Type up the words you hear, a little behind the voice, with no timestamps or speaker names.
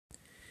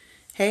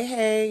Hey,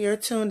 hey, you're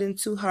tuned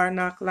into Hard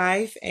Knock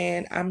Life,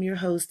 and I'm your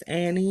host,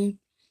 Annie.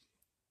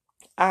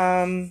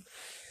 Um,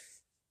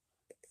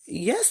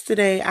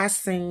 Yesterday I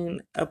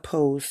seen a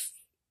post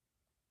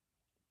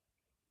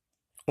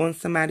on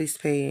somebody's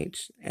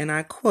page, and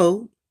I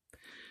quote,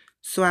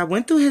 "So I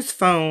went through his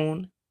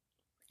phone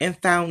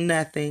and found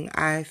nothing.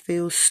 I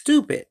feel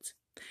stupid.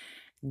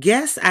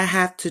 Guess I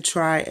have to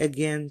try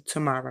again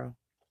tomorrow."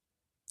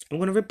 I'm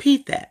going to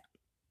repeat that.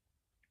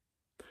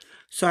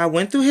 So I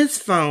went through his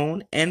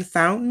phone and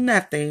found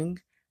nothing.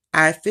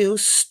 I feel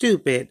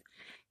stupid.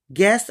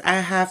 Guess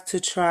I have to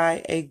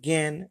try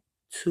again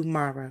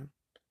tomorrow.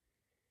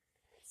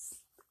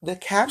 The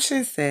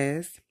caption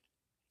says,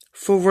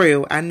 "For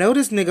real, I know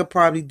this nigga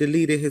probably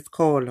deleted his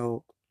call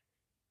log."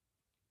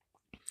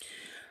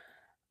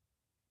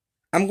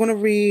 I'm gonna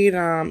read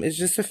it's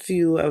just a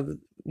few of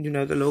the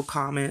little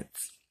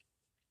comments.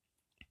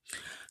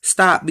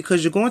 "Stop,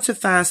 because you're going to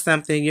find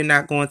something you're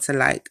not going to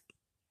like.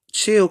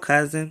 Chill,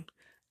 cousin."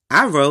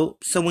 I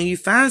wrote, "So when you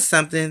find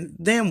something,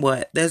 then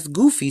what? That's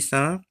goofy,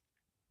 son."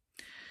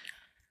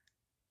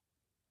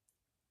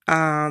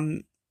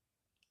 Um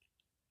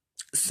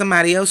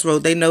Somebody else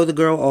wrote, "They know the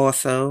girl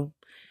also."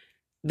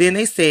 Then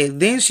they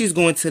said, "Then she's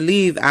going to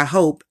leave, I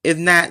hope. If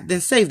not,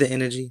 then save the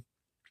energy."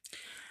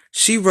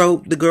 She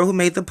wrote, the girl who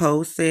made the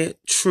post said,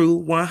 "True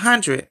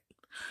 100.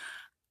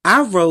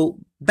 I wrote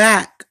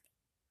back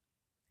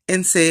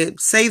and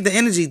said, "Save the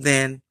energy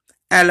then.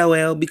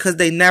 LOL, because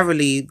they never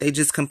leave. They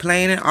just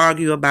complain and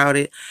argue about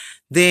it.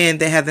 Then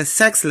they having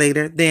sex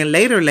later. Then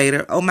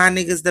later, oh, my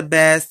nigga's the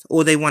best."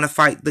 Or they want to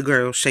fight the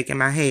girl, shaking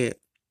my head.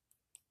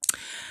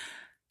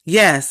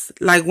 Yes,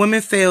 like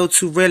women fail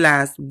to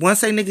realize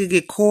once a nigga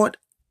get caught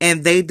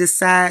and they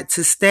decide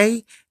to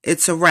stay,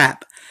 it's a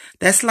wrap.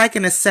 That's like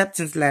an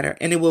acceptance letter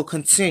and it will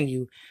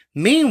continue.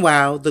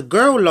 Meanwhile, the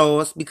girl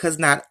lost because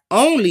not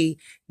only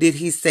did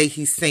he say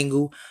he's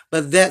single,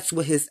 but that's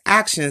what his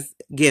actions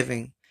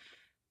giving.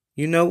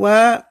 You know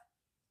what?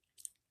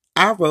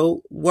 I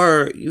wrote,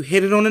 "Word, you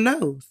hit it on the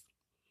nose."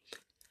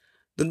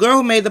 The girl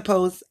who made the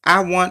post, "I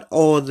want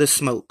all the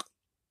smoke."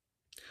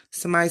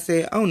 Somebody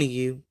said, "Only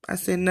you." I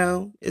said,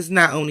 "No, it's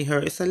not only her.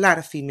 It's a lot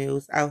of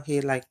females out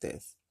here like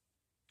this."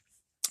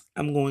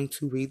 I'm going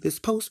to read this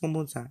post one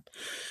more time.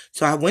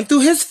 "So I went through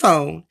his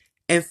phone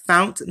and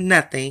found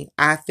nothing.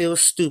 I feel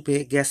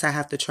stupid. Guess I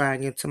have to try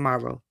again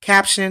tomorrow."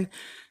 Caption,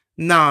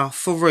 "Nah,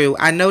 for real.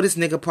 I know this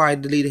nigga probably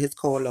deleted his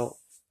call log."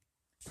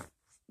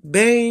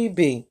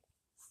 Baby.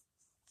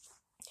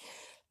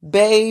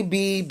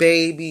 Baby.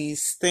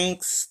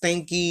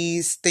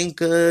 Stinkies,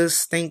 stinkers,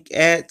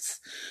 stinkettes.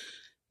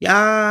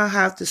 Y'all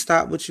have to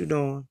stop what you're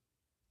doing.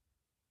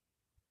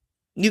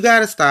 You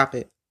gotta stop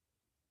it.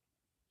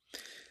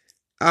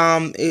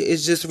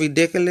 It's just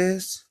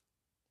ridiculous.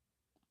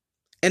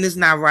 And it's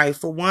not right.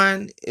 For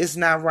one, it's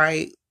not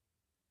right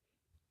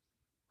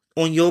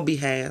on your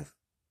behalf.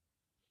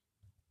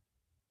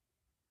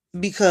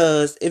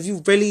 Because if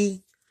you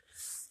really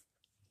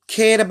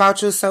cared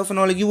about yourself and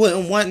all that, you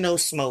wouldn't want no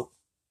smoke.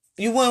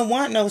 You wouldn't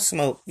want no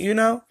smoke, you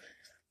know?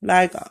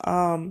 Like,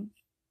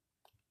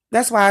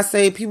 that's why I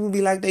say people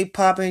be like they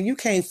popping. You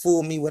can't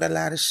fool me with a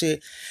lot of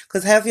shit.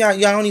 Cause half y'all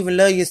don't even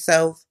love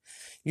yourself.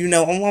 I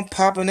want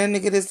popping that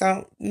nigga this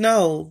out.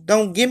 No,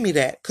 don't give me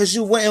that. Cause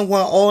you wouldn't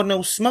want all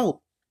no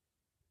smoke.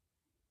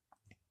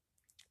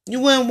 You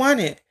wouldn't want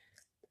it.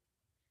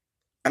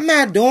 I'm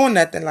not doing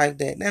nothing like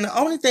that. And the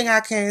only thing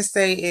I can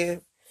say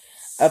is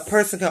a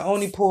person can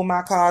only pull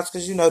my cards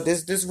because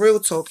this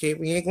real talk here.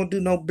 We ain't gonna do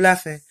no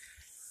bluffing.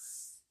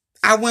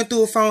 I went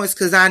through a phone it's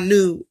because I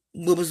knew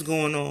what was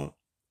going on.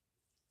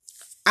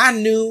 I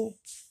knew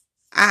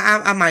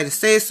I might have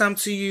said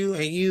something to you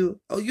and you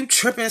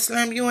tripping,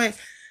 Slim. You ain't,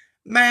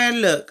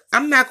 man. Look,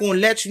 I'm not gonna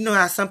let you know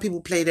how some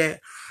people play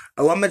that.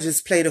 Oh, I'm gonna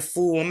just play the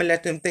fool. I'm gonna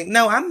let them think.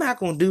 No, I'm not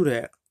gonna do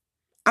that.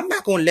 I'm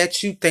not gonna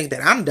let you think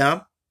that I'm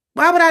dumb.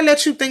 Why would I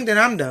let you think that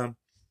I'm dumb?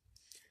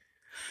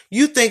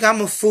 You think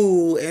I'm a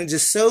fool and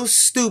just so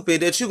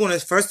stupid that you're gonna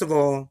first of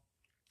all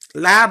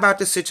lie about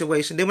the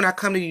situation. Then when I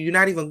come to you, you're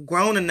not even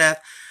grown enough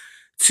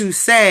to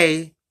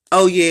say,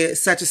 "Oh yeah,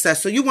 such and such."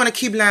 So you want to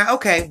keep lying.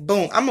 Okay,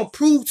 boom. I'm going to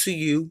prove to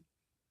you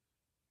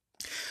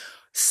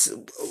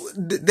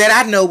that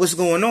I know what's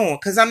going on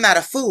because I'm not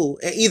a fool.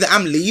 And either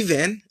I'm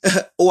leaving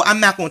or I'm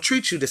not going to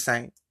treat you the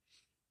same.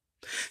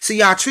 So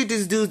y'all treat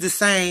these dudes the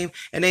same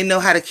and they know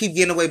how to keep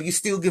getting away, but you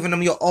still giving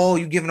them your all.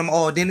 You giving them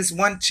all. Then it's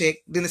one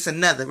chick, then it's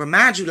another.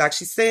 Remind you, like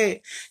she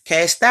said,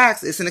 cash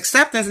stacks. It's an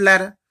acceptance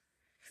letter.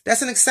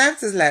 That's an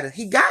acceptance letter.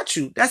 He got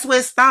you. That's where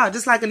it starts.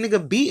 Just like a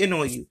nigga beating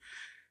on you.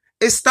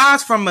 It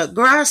starts from a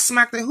girl I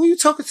smacked that. Who you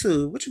talking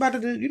to? What you about to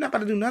do? You're not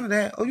about to do none of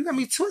that. Oh, you got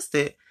me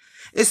twisted.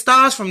 It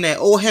starts from that.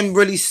 Or him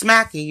really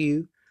smacking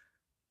you.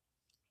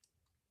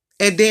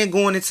 And then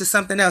going into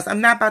something else.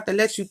 I'm not about to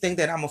let you think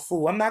that I'm a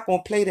fool. I'm not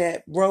going to play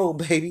that role,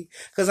 baby.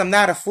 Because I'm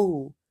not a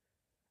fool.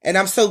 And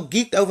I'm so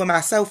geeked over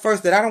myself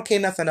first that I don't care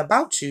nothing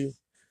about you.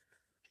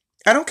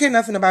 I don't care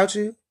nothing about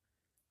you.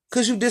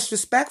 Because you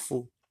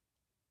disrespectful.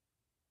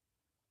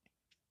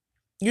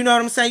 You know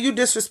what I'm saying? You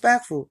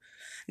disrespectful.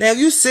 Now, if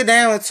you sit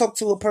down and talk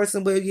to a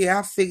person, well, yeah,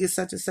 I figured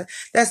such and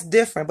such, that's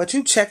different. But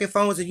you checking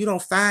phones and you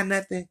don't find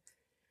nothing,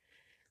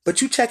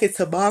 but you check it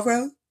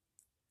tomorrow.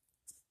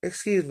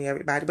 Excuse me,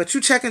 everybody. But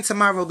you checking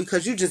tomorrow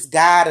because you just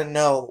gotta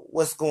know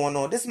what's going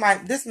on.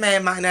 This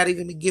man might not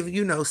even be giving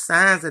you no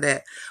signs of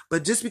that.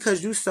 But just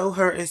because you so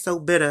hurt and so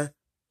bitter,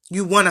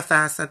 you want to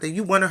find something.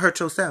 You want to hurt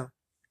yourself.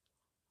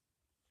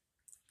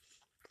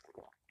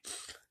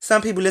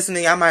 Some people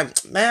listening, y'all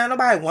might, man,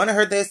 nobody want to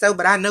hurt themselves,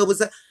 but I know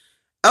what's up.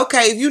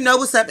 Okay, if you know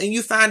what's up and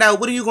you find out,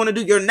 what are you going to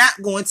do? You're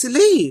not going to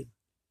leave.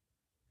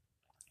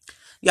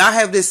 Y'all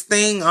have this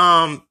thing,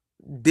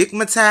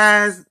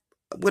 digmatized,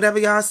 whatever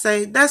y'all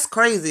say. That's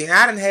crazy.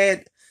 I done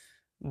had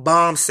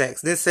bomb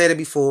sex. Didn't said it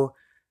before.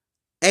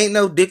 Ain't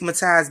no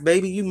digmatized,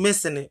 baby. You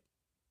missing it.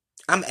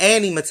 I'm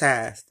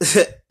animatized.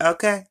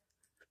 Okay?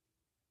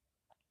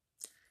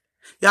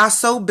 Y'all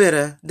so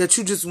bitter that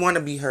you just want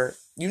to be hurt.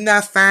 You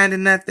not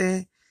finding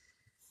nothing.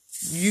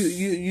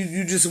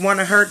 You just want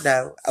to hurt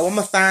though. I'm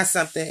gonna find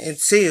something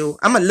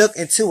I'm gonna look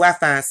until I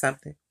find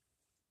something.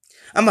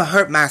 I'm gonna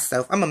hurt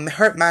myself. I'm gonna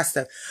hurt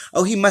myself.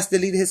 Oh, he must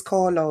delete his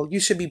call log. You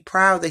should be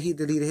proud that he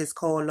deleted his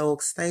call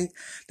log. Stink.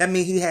 That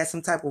means he had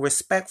some type of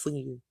respect for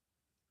you.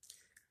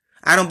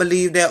 I don't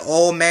believe that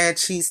all man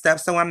cheat stuff,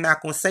 so I'm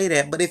not gonna say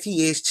that. But if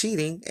he is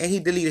cheating and he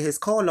deleted his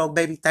call log,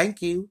 baby,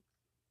 thank you.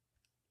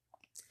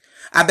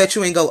 I bet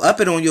you ain't go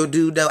up it on your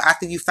dude though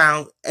after you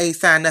ain't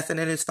found nothing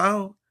in his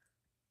phone.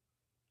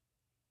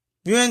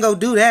 You ain't go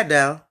do that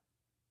though.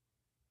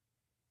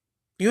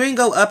 You ain't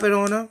go up it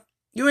on him.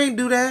 You ain't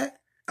do that.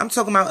 I'm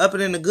talking about up it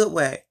in a good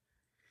way.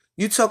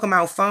 You talking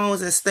about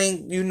phones and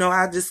think,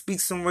 I just speak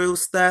some real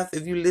stuff.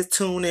 If you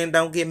tune in,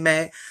 don't get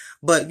mad.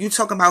 But you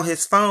talking about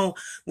his phone.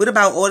 What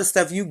about all the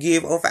stuff you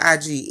give over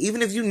IG?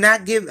 Even if you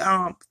not giving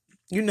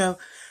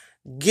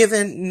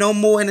no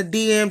more in the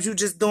DMs, you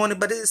just doing it,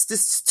 but it's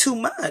just too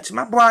much.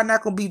 My bro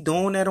not gonna be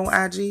doing that on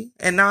IG.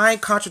 And now I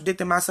ain't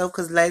contradicting myself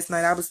because last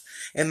night I was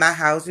in my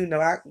house,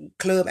 I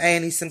club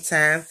Annie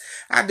sometimes.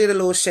 I did a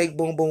little shake,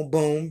 boom, boom,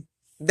 boom.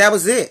 That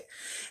was it.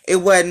 It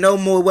wasn't no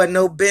more, wasn't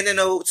no bending,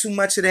 no too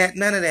much of that,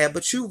 none of that.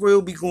 But you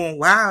real be going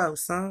wild,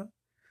 son.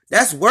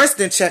 That's worse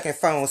than checking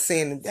phones,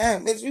 saying,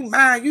 damn, bitch, you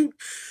mind, you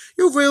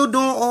real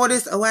doing all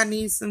this. Oh, I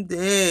need some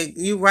dick.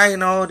 You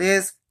writing all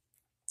this.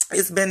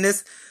 It's been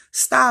this.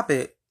 Stop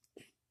it.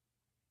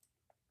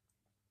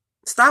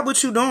 Stop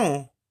what you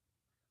doing.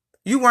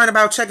 You worrying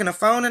about checking the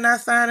phone and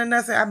not finding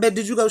nothing? I bet,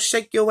 did you go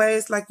shake your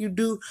ass like you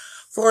do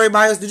for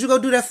everybody else? Did you go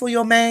do that for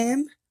your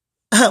man?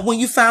 When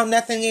you found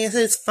nothing in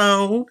his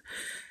phone?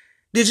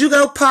 Did you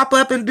go pop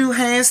up and do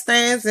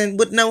handstands and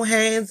with no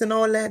hands and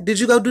all that? Did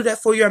you go do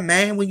that for your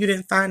man when you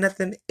didn't find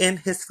nothing in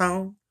his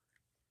phone?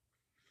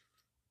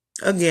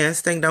 Again,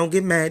 Sting, don't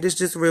get mad. It's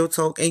just real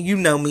talk. And you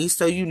know me,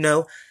 so you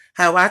know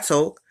how I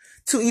talk.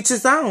 To each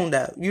his own,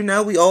 though.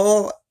 We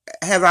all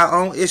have our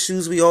own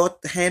issues. We all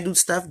handle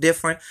stuff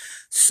different.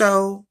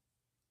 So,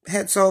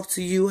 hats off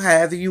to you.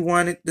 However you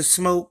want it, the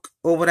smoke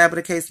or whatever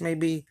the case may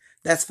be,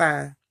 that's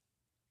fine.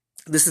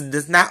 This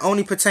does not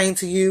only pertain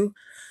to you.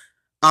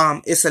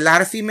 It's a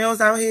lot of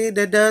females out here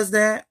that does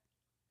that.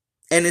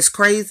 And it's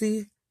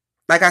crazy.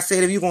 Like I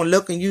said, if you're going to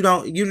look and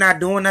you're not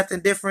doing nothing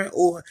different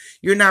or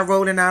you're not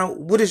rolling out,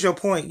 what is your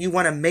point? You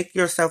want to make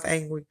yourself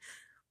angry.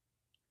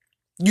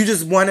 You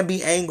just want to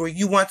be angry.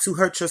 You want to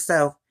hurt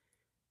yourself.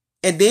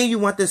 And then you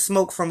want the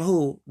smoke from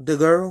who? The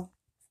girl?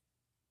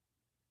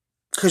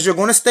 Because you're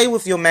going to stay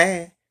with your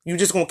man. You're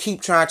just going to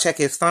keep trying to check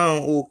his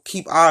phone or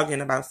keep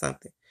arguing about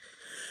something.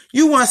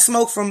 You want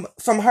smoke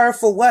from her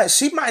for what?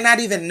 She might not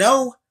even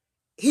know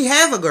he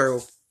have a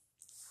girl.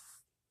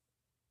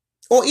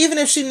 Or even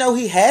if she know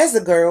he has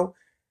a girl,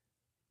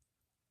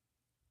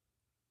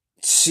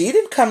 she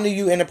didn't come to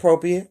you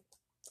inappropriate.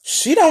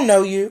 She don't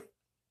know you.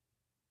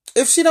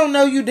 If she don't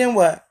know you, then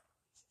what?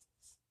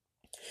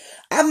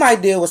 I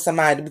might deal with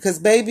somebody because,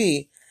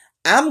 baby,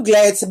 I'm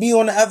glad to be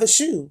on the other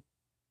shoe.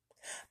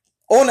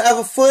 On the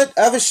other foot,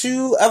 other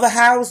shoe, other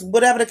house,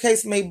 whatever the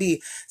case may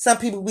be. Some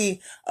people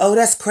be, oh,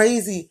 that's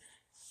crazy.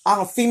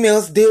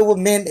 Females deal with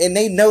men and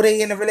they know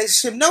they in a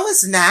relationship. No,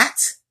 it's not.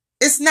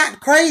 It's not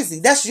crazy.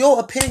 That's your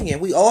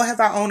opinion. We all have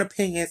our own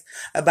opinions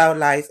about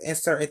life and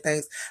certain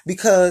things.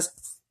 Because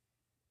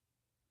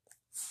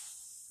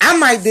I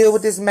might deal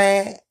with this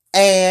man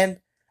and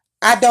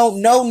I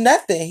don't know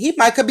nothing. He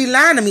could be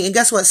lying to me and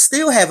guess what?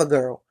 Still have a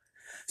girl.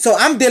 So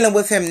I'm dealing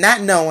with him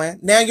not knowing.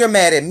 Now you're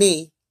mad at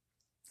me.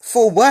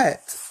 For what?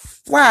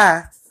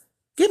 Why?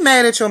 Get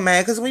mad at your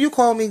man because when you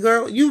call me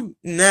girl, you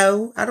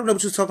know. I don't know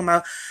what you're talking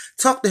about.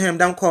 Talk to him.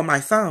 Don't call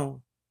my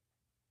phone.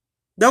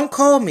 Don't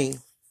call me.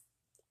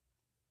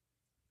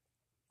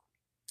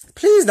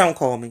 Please don't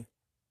call me.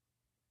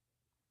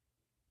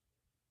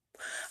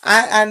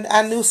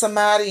 I knew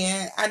somebody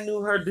and I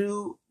knew her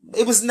dude.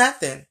 It was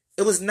nothing.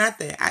 It was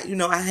nothing.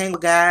 I hang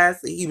with guys.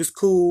 He was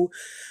cool.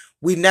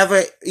 We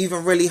never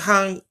even really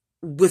hung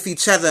with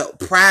each other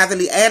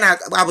privately. And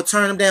I would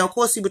turn him down. Of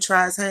course he would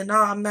try his hand.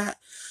 No, I'm not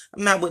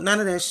with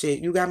none of that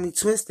shit. You got me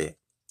twisted.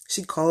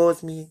 She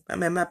calls me.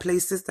 I'm at my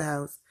place sister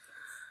house.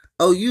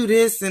 Oh, you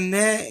this and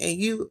that and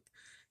you.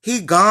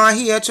 He gone.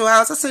 He at your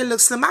house. I say, look,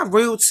 Slim, I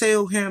real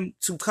tell him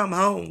to come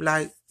home.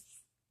 Like,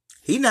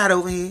 he not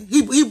over here.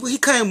 He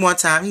came one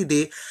time. He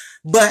did.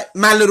 But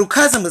my little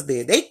cousin was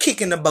there. They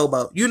kicking the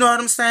bobo. You know what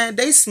I'm saying?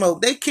 They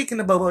smoke. They kicking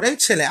the bobo. They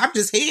chilling. I'm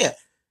just here.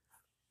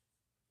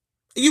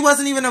 You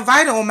wasn't even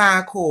invited on my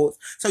accord.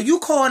 So you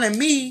calling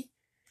me,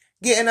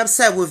 getting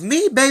upset with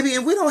me, baby,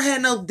 and we don't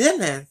have no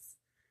dealings.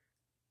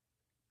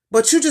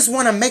 But you just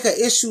want to make an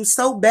issue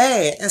so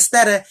bad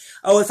instead of,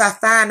 oh, if I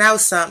find out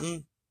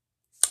something,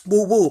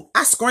 woo woo.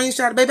 I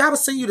screenshot it, baby. I will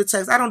send you the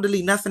text. I don't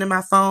delete nothing in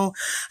my phone.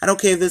 I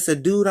don't care if it's a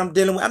dude I'm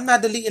dealing with. I'm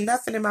not deleting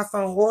nothing in my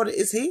phone. Order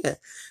is here.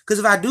 Because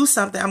if I do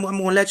something, I'm going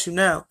to let you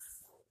know.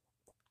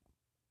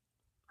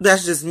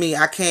 That's just me.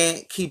 I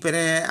can't keep it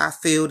in. I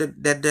feel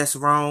that that's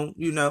wrong.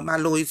 You know, my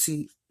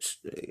loyalty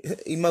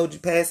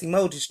emoji, pass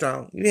emoji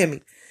strong. You hear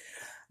me?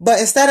 But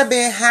instead of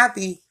being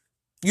happy,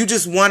 you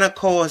just want to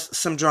cause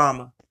some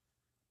drama.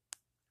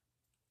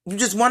 You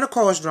just want to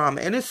cause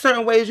drama. And there's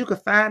certain ways you can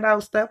find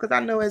out stuff. Because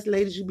I know as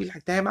ladies, you be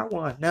like, damn, I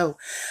want to know.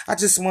 I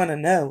just want to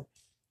know.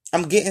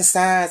 I'm getting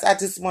signs. I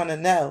just want to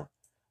know.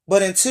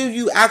 But until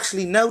you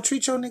actually know,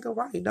 treat your nigga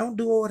right. Don't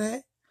do all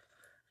that.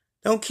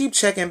 Don't keep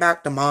checking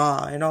back the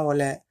mall and all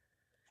that.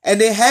 And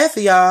then half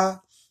of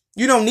y'all,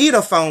 you don't need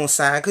a phone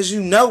sign because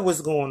you know what's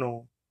going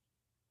on.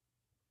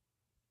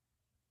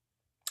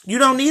 You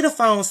don't need a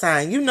phone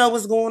sign. You know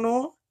what's going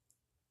on.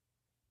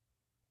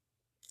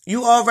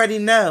 You already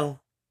know.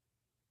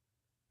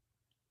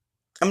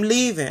 I'm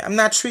leaving. I'm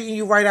not treating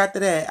you right after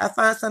that. I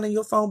find something in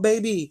your phone,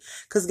 baby.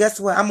 Because guess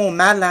what? I'm on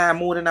my line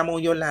more than I'm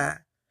on your line.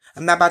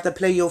 I'm not about to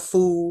play your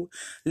fool,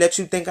 let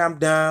you think I'm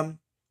dumb.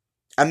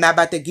 I'm not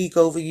about to geek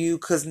over you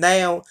because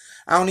now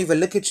I don't even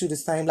look at you the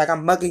same. Like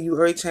I'm mugging you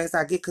every chance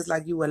I get because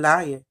like you a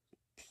liar.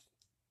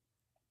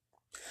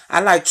 I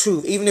like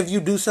truth. Even if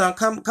you do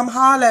something, come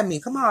holler at me.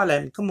 Come holler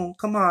at me. Come on,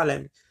 come holler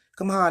at me.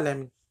 Come holler at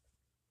me.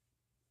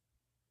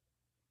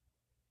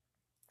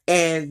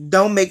 And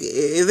don't make,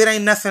 if it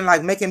ain't nothing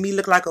like making me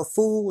look like a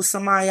fool with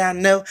somebody I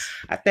know,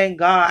 I thank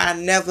God I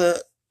never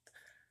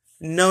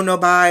know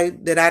nobody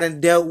that I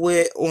done dealt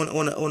with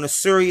on a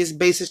serious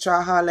basis try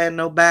to holler at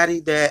nobody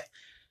that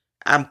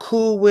I'm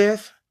cool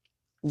with,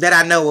 that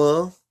I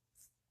know of.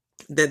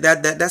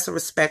 That's a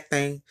respect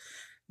thing.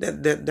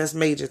 That's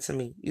major to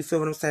me. You feel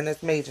what I'm saying?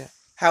 That's major.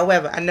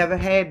 However, I never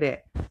had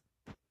that.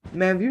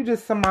 Man, if you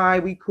just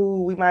somebody we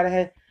cool, we might have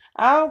had.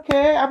 I don't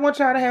care. I want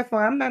y'all to have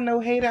fun. I'm not no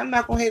hater. I'm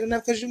not gonna hate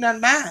enough because you're not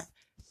mine.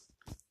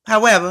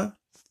 However,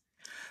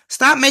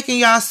 stop making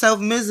yourself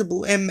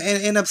miserable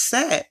and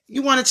upset.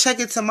 You want to check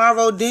it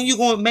tomorrow, then you're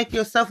gonna make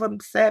yourself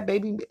upset,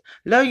 baby.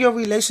 Love your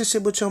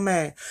relationship with your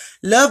man.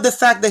 Love the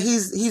fact that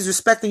he's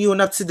respecting you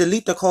enough to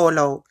delete the call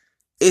log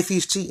if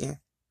he's cheating.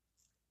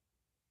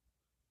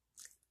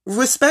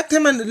 Respect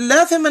him and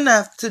love him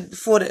enough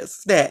for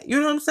that.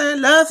 You know what I'm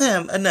saying? Love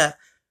him enough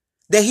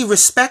that he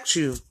respects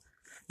you.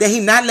 That he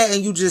not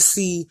letting you just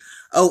see,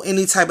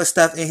 any type of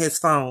stuff in his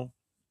phone.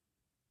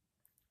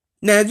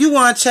 Now, if you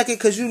want to check it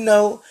because you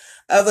know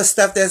other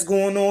stuff that's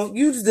going on,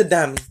 you's the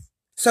dummy.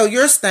 So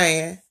you're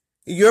staying,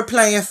 you're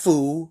playing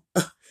fool,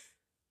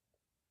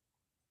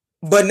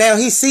 but now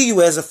he see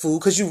you as a fool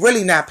because you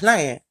really not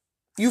playing.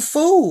 You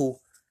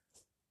fool.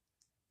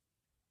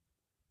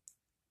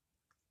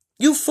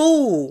 You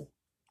fool.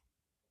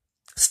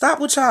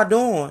 Stop what y'all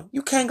doing.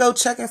 You can't go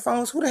checking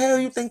phones. Who the hell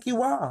you think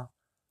you are?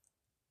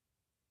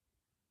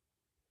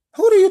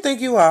 Who do you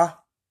think you are?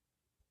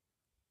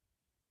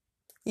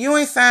 You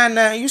ain't find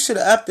nothing. You should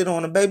have upped it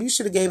on him, baby. You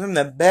should have gave him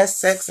the best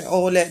sex and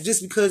all that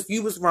just because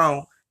you was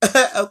wrong.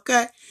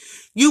 Okay?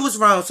 You was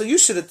wrong. So you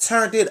should have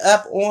turned it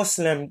up on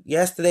Slim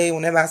yesterday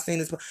whenever I seen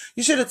this.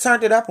 You should have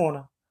turned it up on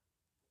him.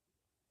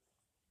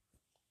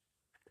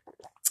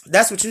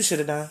 That's what you should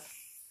have done.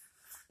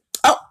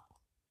 Oh,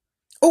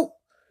 oh.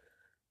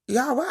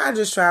 Y'all, why I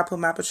just try to put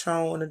my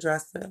Patron on the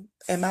dresser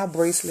and my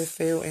bracelet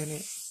fell in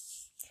it?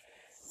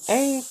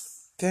 Ain't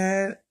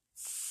that...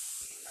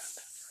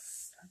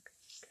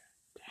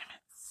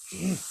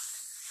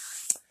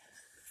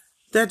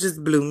 That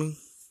just blew me.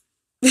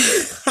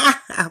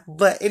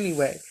 But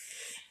anyway,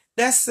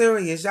 that's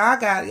serious. Y'all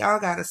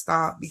gotta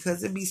stop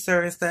because it be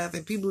certain stuff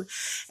and people,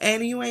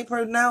 and you ain't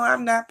perfect. No,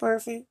 I'm not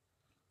perfect.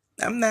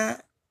 I'm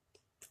not.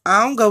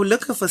 I don't go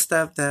looking for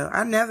stuff though.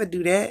 I never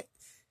do that.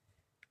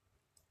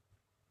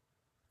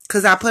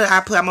 Cause I'm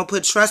gonna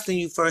put trust in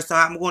you first. So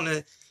I'm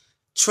gonna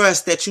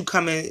trust that you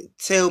come and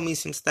tell me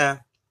some stuff.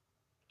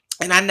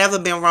 And I never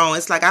been wrong.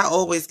 It's like I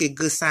always get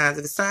good signs.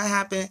 If something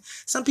happen,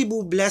 some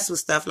people blessed with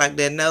stuff like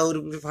that. No,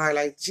 probably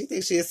like she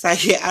thinks she a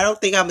psychic. I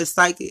don't think I'm a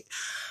psychic,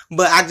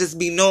 but I just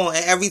be knowing.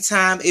 And every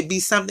time it be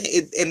something,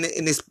 and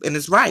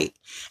it's right.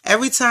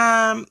 Every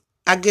time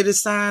I get a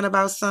sign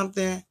about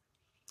something,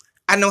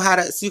 I know how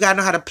to. So you gotta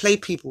know how to play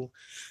people.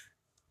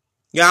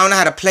 Y'all don't know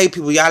how to play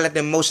people. Y'all let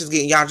the emotions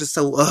get. Y'all just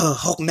so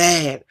Hulk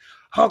mad.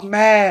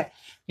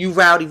 You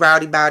rowdy.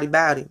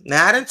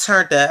 Now I done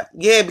turned up,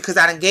 yeah, because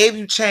I done gave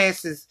you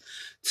chances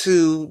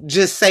to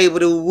just say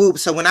with a whoop.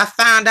 So when I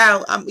found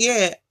out,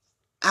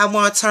 I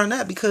want to turn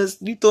up because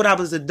you thought I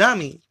was a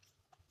dummy.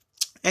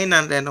 Ain't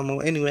none of that no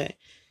more. Anyway,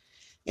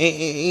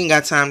 Ain't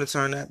got time to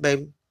turn up,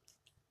 baby.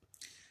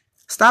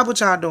 Stop what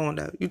y'all doing,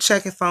 though. You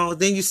checking phones,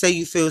 then you say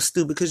you feel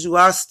stupid because you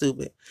are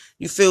stupid.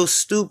 You feel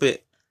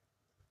stupid.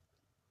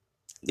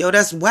 Yo,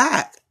 that's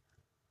whack.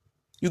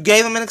 You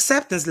gave him an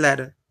acceptance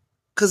letter.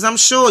 Because I'm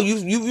sure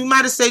you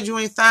might have said you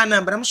ain't found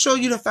nothing, but I'm sure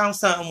you done found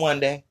something one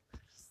day.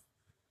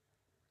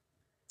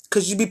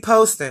 Because you be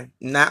posting.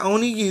 Not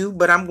only you,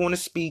 but I'm going to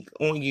speak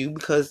on you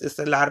because it's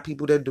a lot of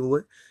people that do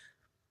it.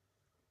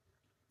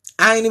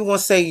 I ain't even going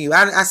to say you.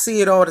 I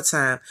see it all the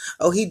time.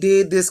 Oh, he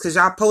did this because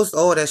y'all post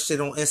all that shit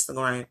on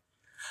Instagram.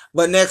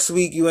 But next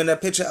week you in a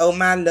picture, oh,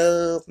 my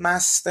love, my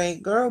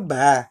stink. Girl,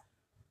 bye.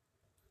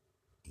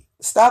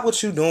 Stop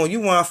what you doing. You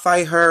want to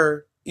fight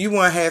her. You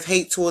want to have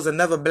hate towards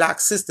another black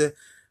sister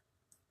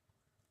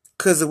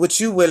because of what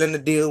you willing to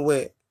deal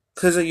with.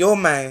 Because of your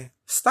man.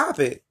 Stop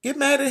it. Get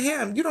mad at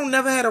him. You don't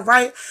never had a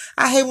right.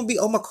 I hate when be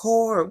on my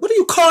cord. What are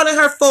you calling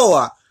her for?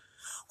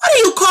 What are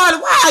you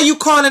calling? Why are you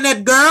calling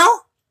that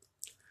girl?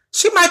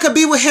 She might could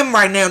be with him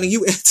right now and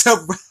you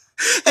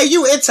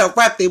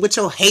interrupted with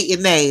your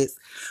hating ass.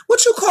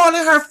 What you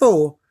calling her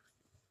for?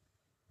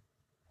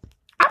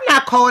 I'm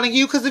not calling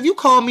you because if you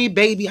call me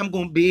baby, I'm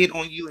going to bid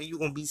on you and you're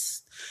going to be...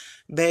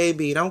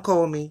 Baby, don't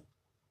call me.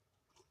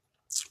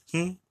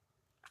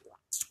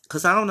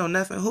 Because I don't know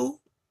nothing. Who?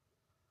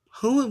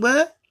 Who?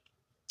 What?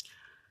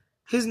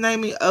 His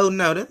name is... Oh,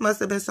 no. That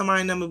must have been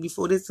somebody's number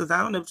before this because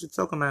I don't know what you're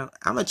talking about.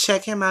 I'm going to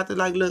check him out to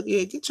like, look,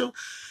 yeah, get your...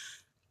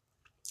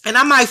 And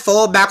I might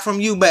fall back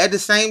from you, but at the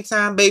same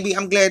time, baby,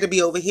 I'm glad to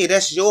be over here.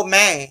 That's your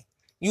man.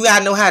 You got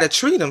to know how to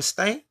treat him,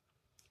 Stink.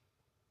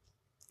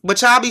 But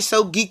y'all be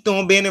so geeked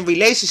on being in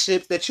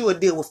relationships that you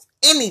would deal with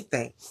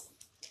anything.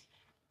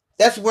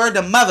 That's word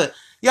to mother.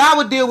 Y'all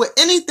would deal with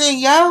anything,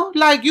 yo.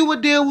 Like, you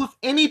would deal with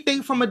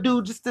anything from a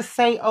dude just to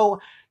say, oh,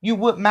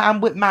 I'm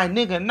with my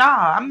nigga.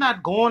 Nah, I'm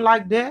not going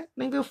like that.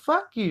 Nigga,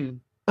 fuck you.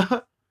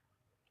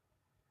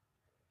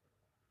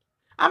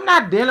 I'm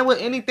not dealing with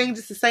anything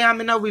just to say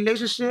I'm in no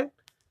relationship.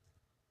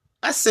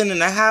 I sit in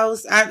the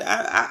house.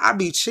 I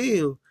be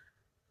chill.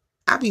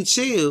 I be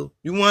chill.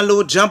 You want a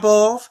little jump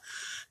off?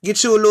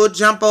 Get you a little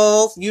jump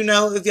off. You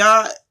know, if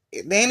y'all,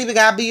 they ain't even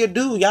gotta be your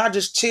dude. Y'all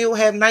just chill,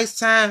 have nice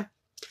time.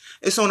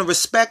 It's on a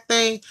respect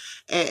thing.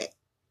 And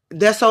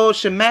that's all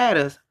that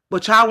matters.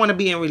 But y'all want to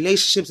be in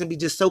relationships and be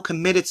just so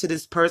committed to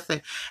this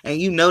person.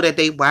 And you know that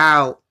they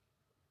wild.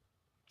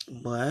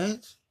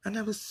 What? I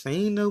never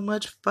seen no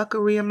much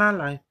fuckery in my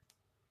life.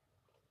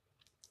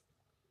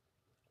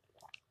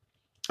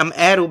 I'm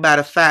addled by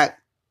the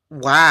fact,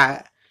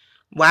 why?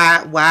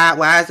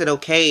 Why is it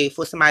okay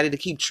for somebody to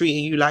keep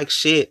treating you like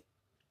shit?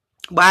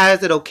 Why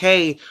is it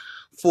okay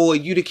for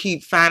you to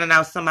keep finding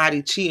out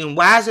somebody cheating?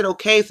 Why is it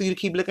okay for you to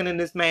keep looking in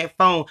this man's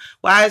phone?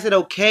 Why is it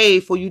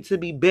okay for you to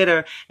be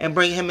bitter and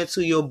bring him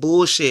into your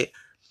bullshit?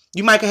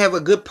 You might have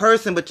a good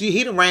person, but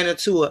he done ran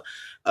into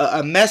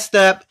a messed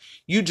up,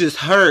 you just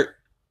hurt.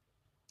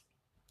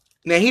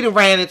 Now he done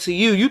ran into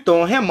you, you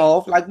throwing him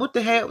off. Like, what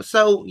the hell?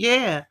 So,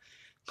 yeah.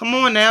 Come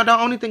on now,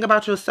 don't only think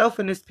about yourself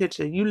in this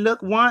picture. You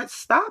look once,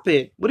 stop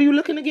it. What are you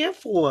looking again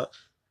for?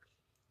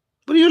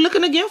 What are you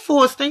looking again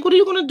for, Stink? What are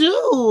you going to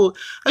do?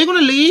 Are you going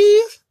to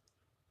leave?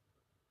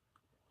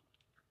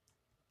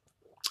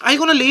 Are you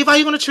going to leave? Are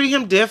you going to treat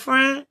him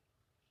different?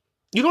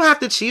 You don't have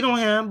to cheat on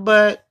him,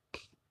 but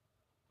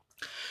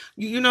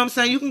you know what I'm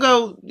saying? You can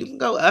go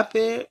up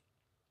it.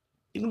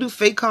 You can do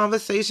fake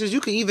conversations.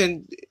 You can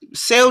even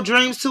sell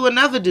dreams to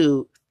another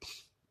dude.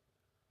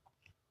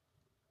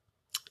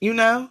 You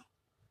know?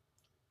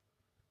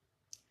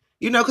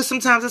 You know, because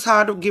sometimes it's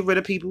hard to get rid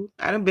of people.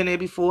 I done been there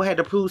before. Had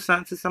to prove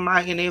something to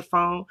somebody in their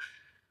phone.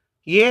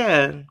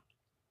 Yeah.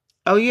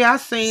 Oh, yeah, I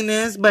seen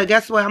this. But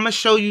guess what? I'm going to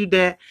show you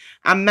that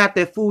I'm not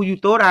that fool you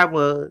thought I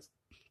was.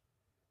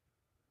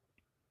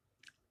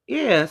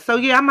 Yeah. So,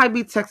 yeah, I might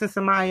be texting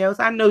somebody else.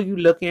 I know you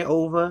looking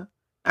over.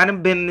 I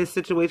done been in this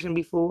situation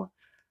before.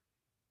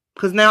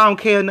 Because now I don't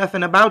care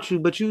nothing about you.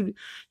 But you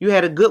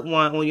had a good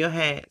one on your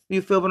hands.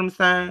 You feel what I'm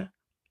saying?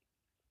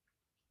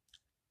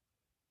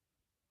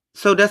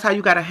 So that's how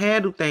you got to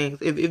handle things.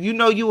 If you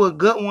know you a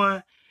good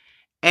one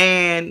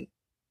and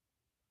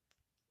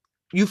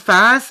you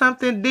find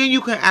something, then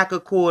you can act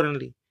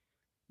accordingly.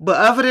 But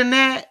other than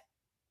that,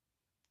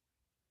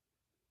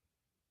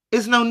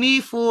 it's no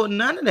need for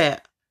none of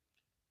that.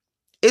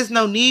 It's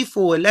no need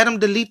for it. Let them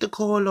delete the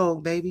call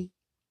log, baby.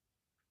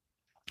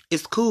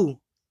 It's cool.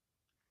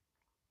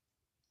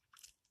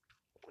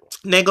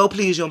 Now go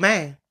please your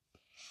man.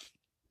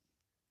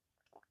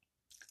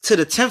 To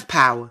the 10th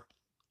power.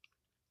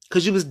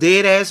 Because you was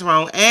dead ass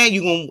wrong. And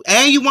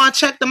you want to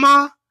check them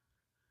all?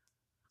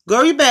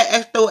 Girl, you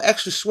better throw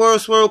extra swirl,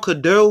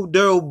 cadurl,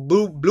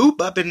 bloop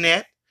up in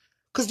that.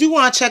 Because you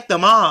want to check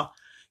them all.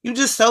 You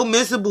just so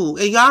miserable.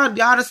 And y'all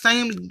the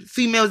same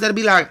females that'll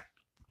be like,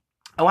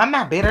 oh, I'm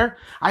not bitter.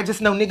 I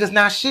just know niggas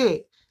not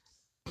shit.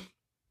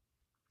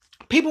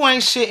 People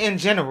ain't shit in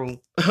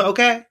general.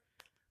 Okay?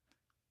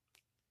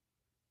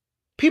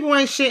 People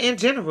ain't shit in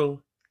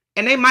general.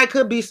 And they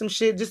could be some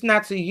shit, just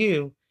not to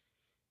you.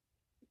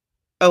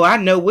 Oh, I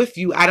know with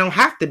you, I don't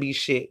have to be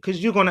shit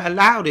because you're going to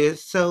allow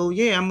this. So,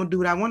 yeah, I'm going to do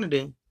what I want to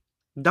do.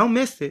 Don't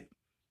miss it.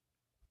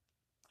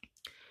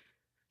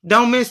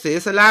 Don't miss it.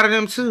 It's a lot of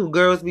them too.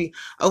 Girls be,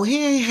 oh,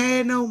 he ain't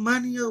had no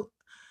money. Oh.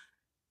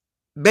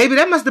 Baby,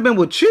 that must have been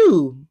with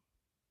you.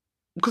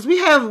 Because we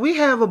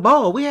have a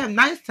ball. We have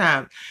nice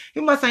time. He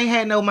must ain't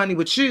had no money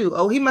with you.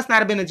 Oh, he must not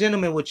have been a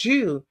gentleman with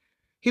you.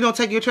 He don't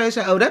take your trash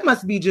out. Oh, that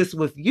must be just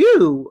with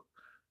you,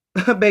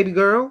 baby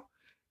girl.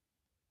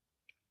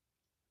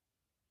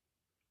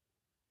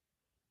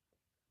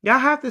 Y'all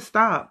have to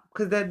stop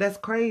because that's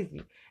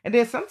crazy. And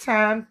then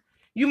sometimes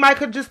you might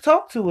could just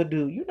talk to a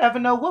dude. You never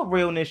know what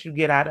realness you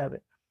get out of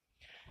it.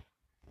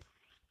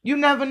 You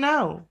never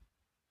know.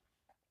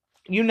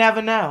 You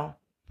never know.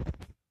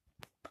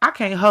 I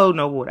can't hold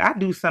no water. I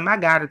do something. I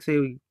gotta tell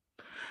you.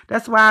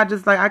 That's why I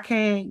just like I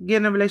can't get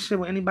in a relationship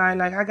with anybody.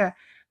 Like I got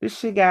this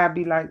shit gotta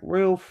be like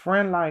real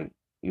friend like.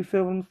 You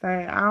feel what I'm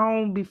saying? I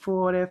don't be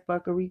for that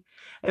fuckery.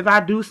 If I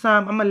do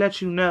something, I'm gonna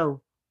let you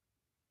know.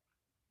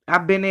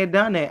 I've been there,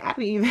 done that. I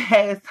didn't even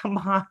have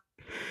somebody.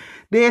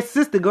 Their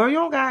sister, girl, you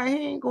don't got, he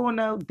ain't going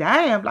no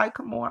damn. Like,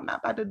 come on, I'm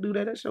not about to do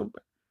that. That's your.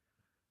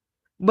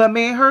 But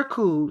man, her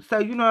cool. So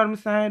you know what I'm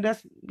saying?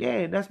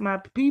 That's my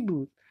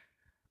people.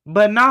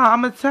 But nah,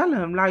 I'm gonna tell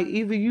him like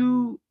either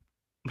you,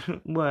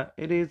 what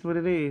it is, what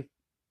it is.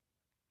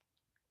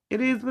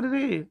 It is what it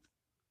is.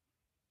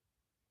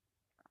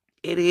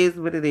 It is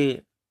what it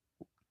is.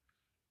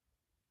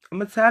 I'm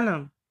gonna tell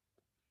him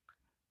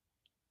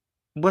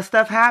what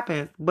stuff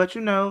happens. But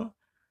you know,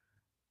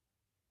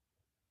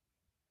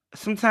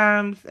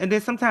 sometimes, and then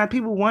sometimes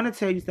people want to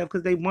tell you stuff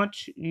because they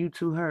want you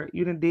to hurt.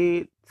 You done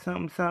did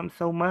something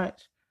so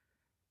much.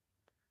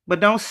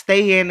 But don't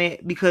stay in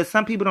it because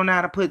some people don't know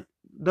how to put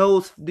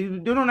those. They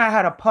don't know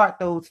how to part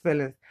those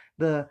feelings.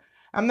 The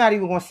I'm not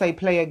even gonna say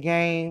play a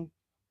game,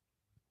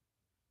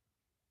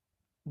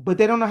 but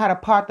they don't know how to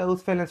part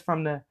those feelings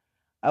from the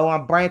oh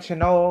I'm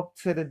branching off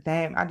to the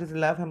damn. I just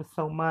love him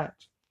so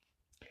much.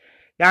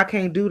 Y'all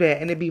can't do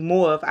that, and it'd be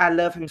more if I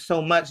love him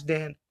so much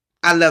than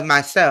I love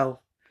myself.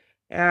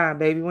 Yeah,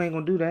 baby, we ain't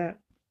gonna do that.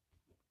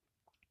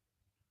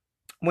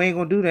 We ain't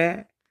gonna do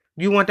that.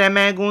 You want that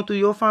man going through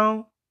your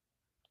phone?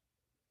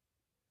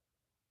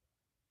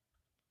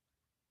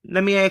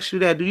 Let me ask you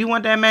that. Do you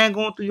want that man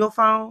going through your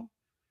phone?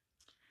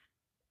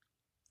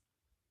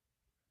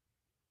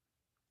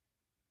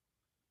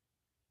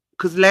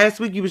 Because last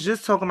week you was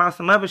just talking about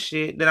some other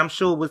shit that I'm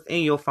sure was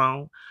in your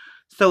phone.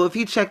 So if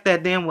he checked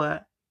that, then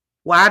what?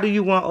 Why do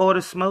you want all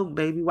the smoke,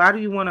 baby? Why do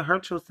you want to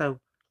hurt yourself?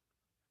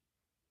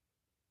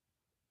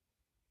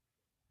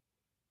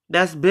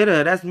 That's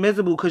bitter. That's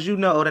miserable because you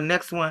know the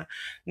next one,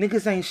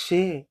 niggas ain't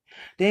shit.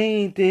 They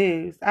ain't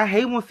this. I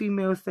hate when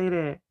females say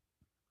that.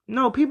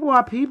 No, people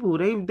are people.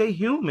 They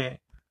human.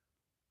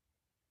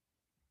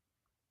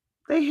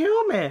 They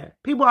human.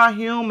 People are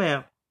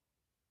human.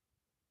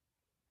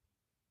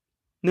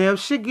 Now if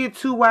shit get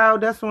too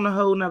wild, that's on a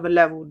whole nother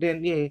level.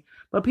 Then yeah.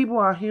 But people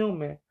are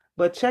human.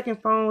 But checking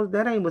phones,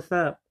 that ain't what's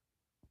up.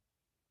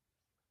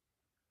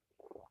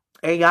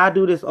 And y'all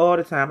do this all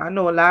the time. I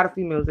know a lot of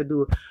females that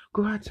do it.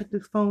 Girl, I check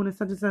this phone and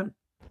such and such.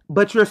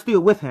 But you're still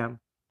with him.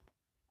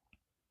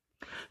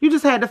 You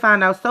just had to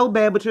find out so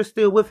bad, but you're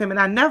still with him. And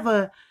I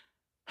never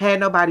had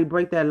nobody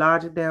break that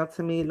logic down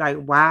to me. Like,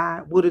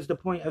 why? What is the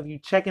point of you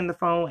checking the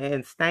phone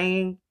and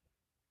staying?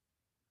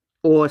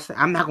 Or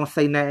I'm not going to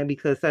say nothing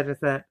because such and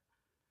such.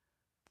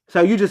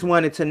 So you just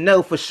wanted to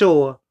know for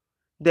sure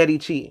that he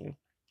cheating.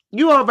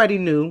 You already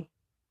knew.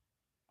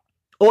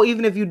 Or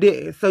even if you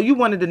didn't. So you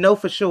wanted to know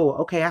for sure.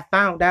 Okay, I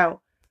found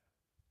out.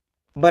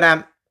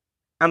 But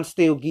I'm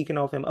still geeking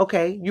off him.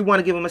 Okay, you want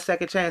to give him a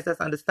second chance.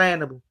 That's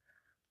understandable.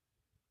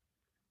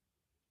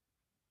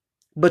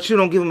 But you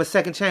don't give him a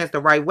second chance the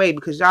right way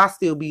because y'all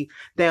still be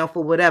down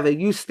for whatever.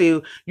 You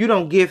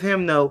don't give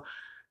him no,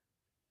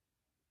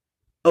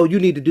 oh, you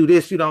need to do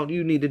this. You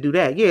need to do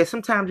that. Yeah,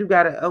 sometimes you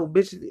gotta, oh,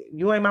 bitch,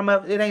 you ain't my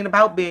mother. It ain't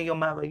about being your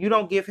mother. You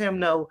don't give him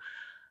no,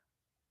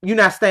 you're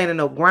not standing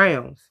no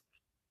grounds.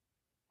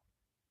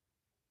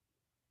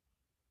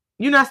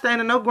 You're not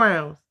standing no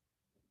grounds.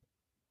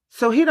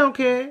 So he don't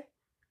care.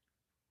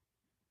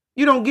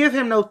 You don't give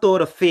him no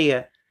thought of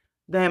fear.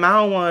 Damn, I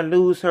don't want to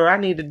lose her. I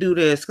need to do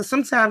this. Because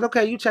sometimes,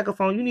 okay, you check a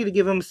phone, you need to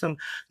give him some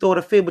thought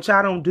of fear, but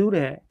y'all don't do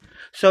that.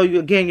 So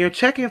you're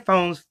checking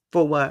phones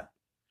for what?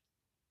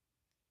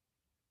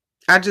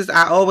 I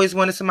always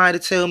wanted somebody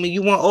to tell me,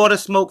 you want all the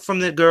smoke from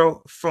the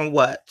girl from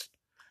what?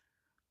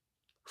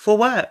 For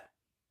what?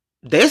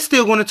 They're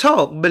still going to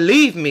talk.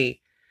 Believe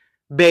me,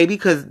 baby,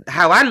 because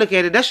how I look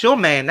at it, that's your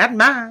man, not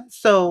mine.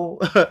 So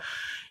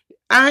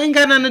I ain't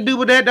got nothing to do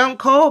with that. Don't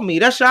call me.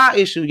 That's y'all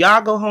issue.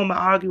 Y'all go home and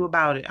argue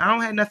about it. I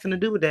don't have nothing to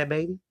do with that,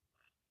 baby.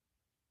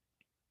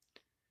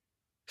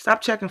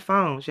 Stop checking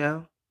phones,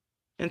 yo.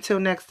 Until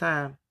next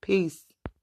time. Peace.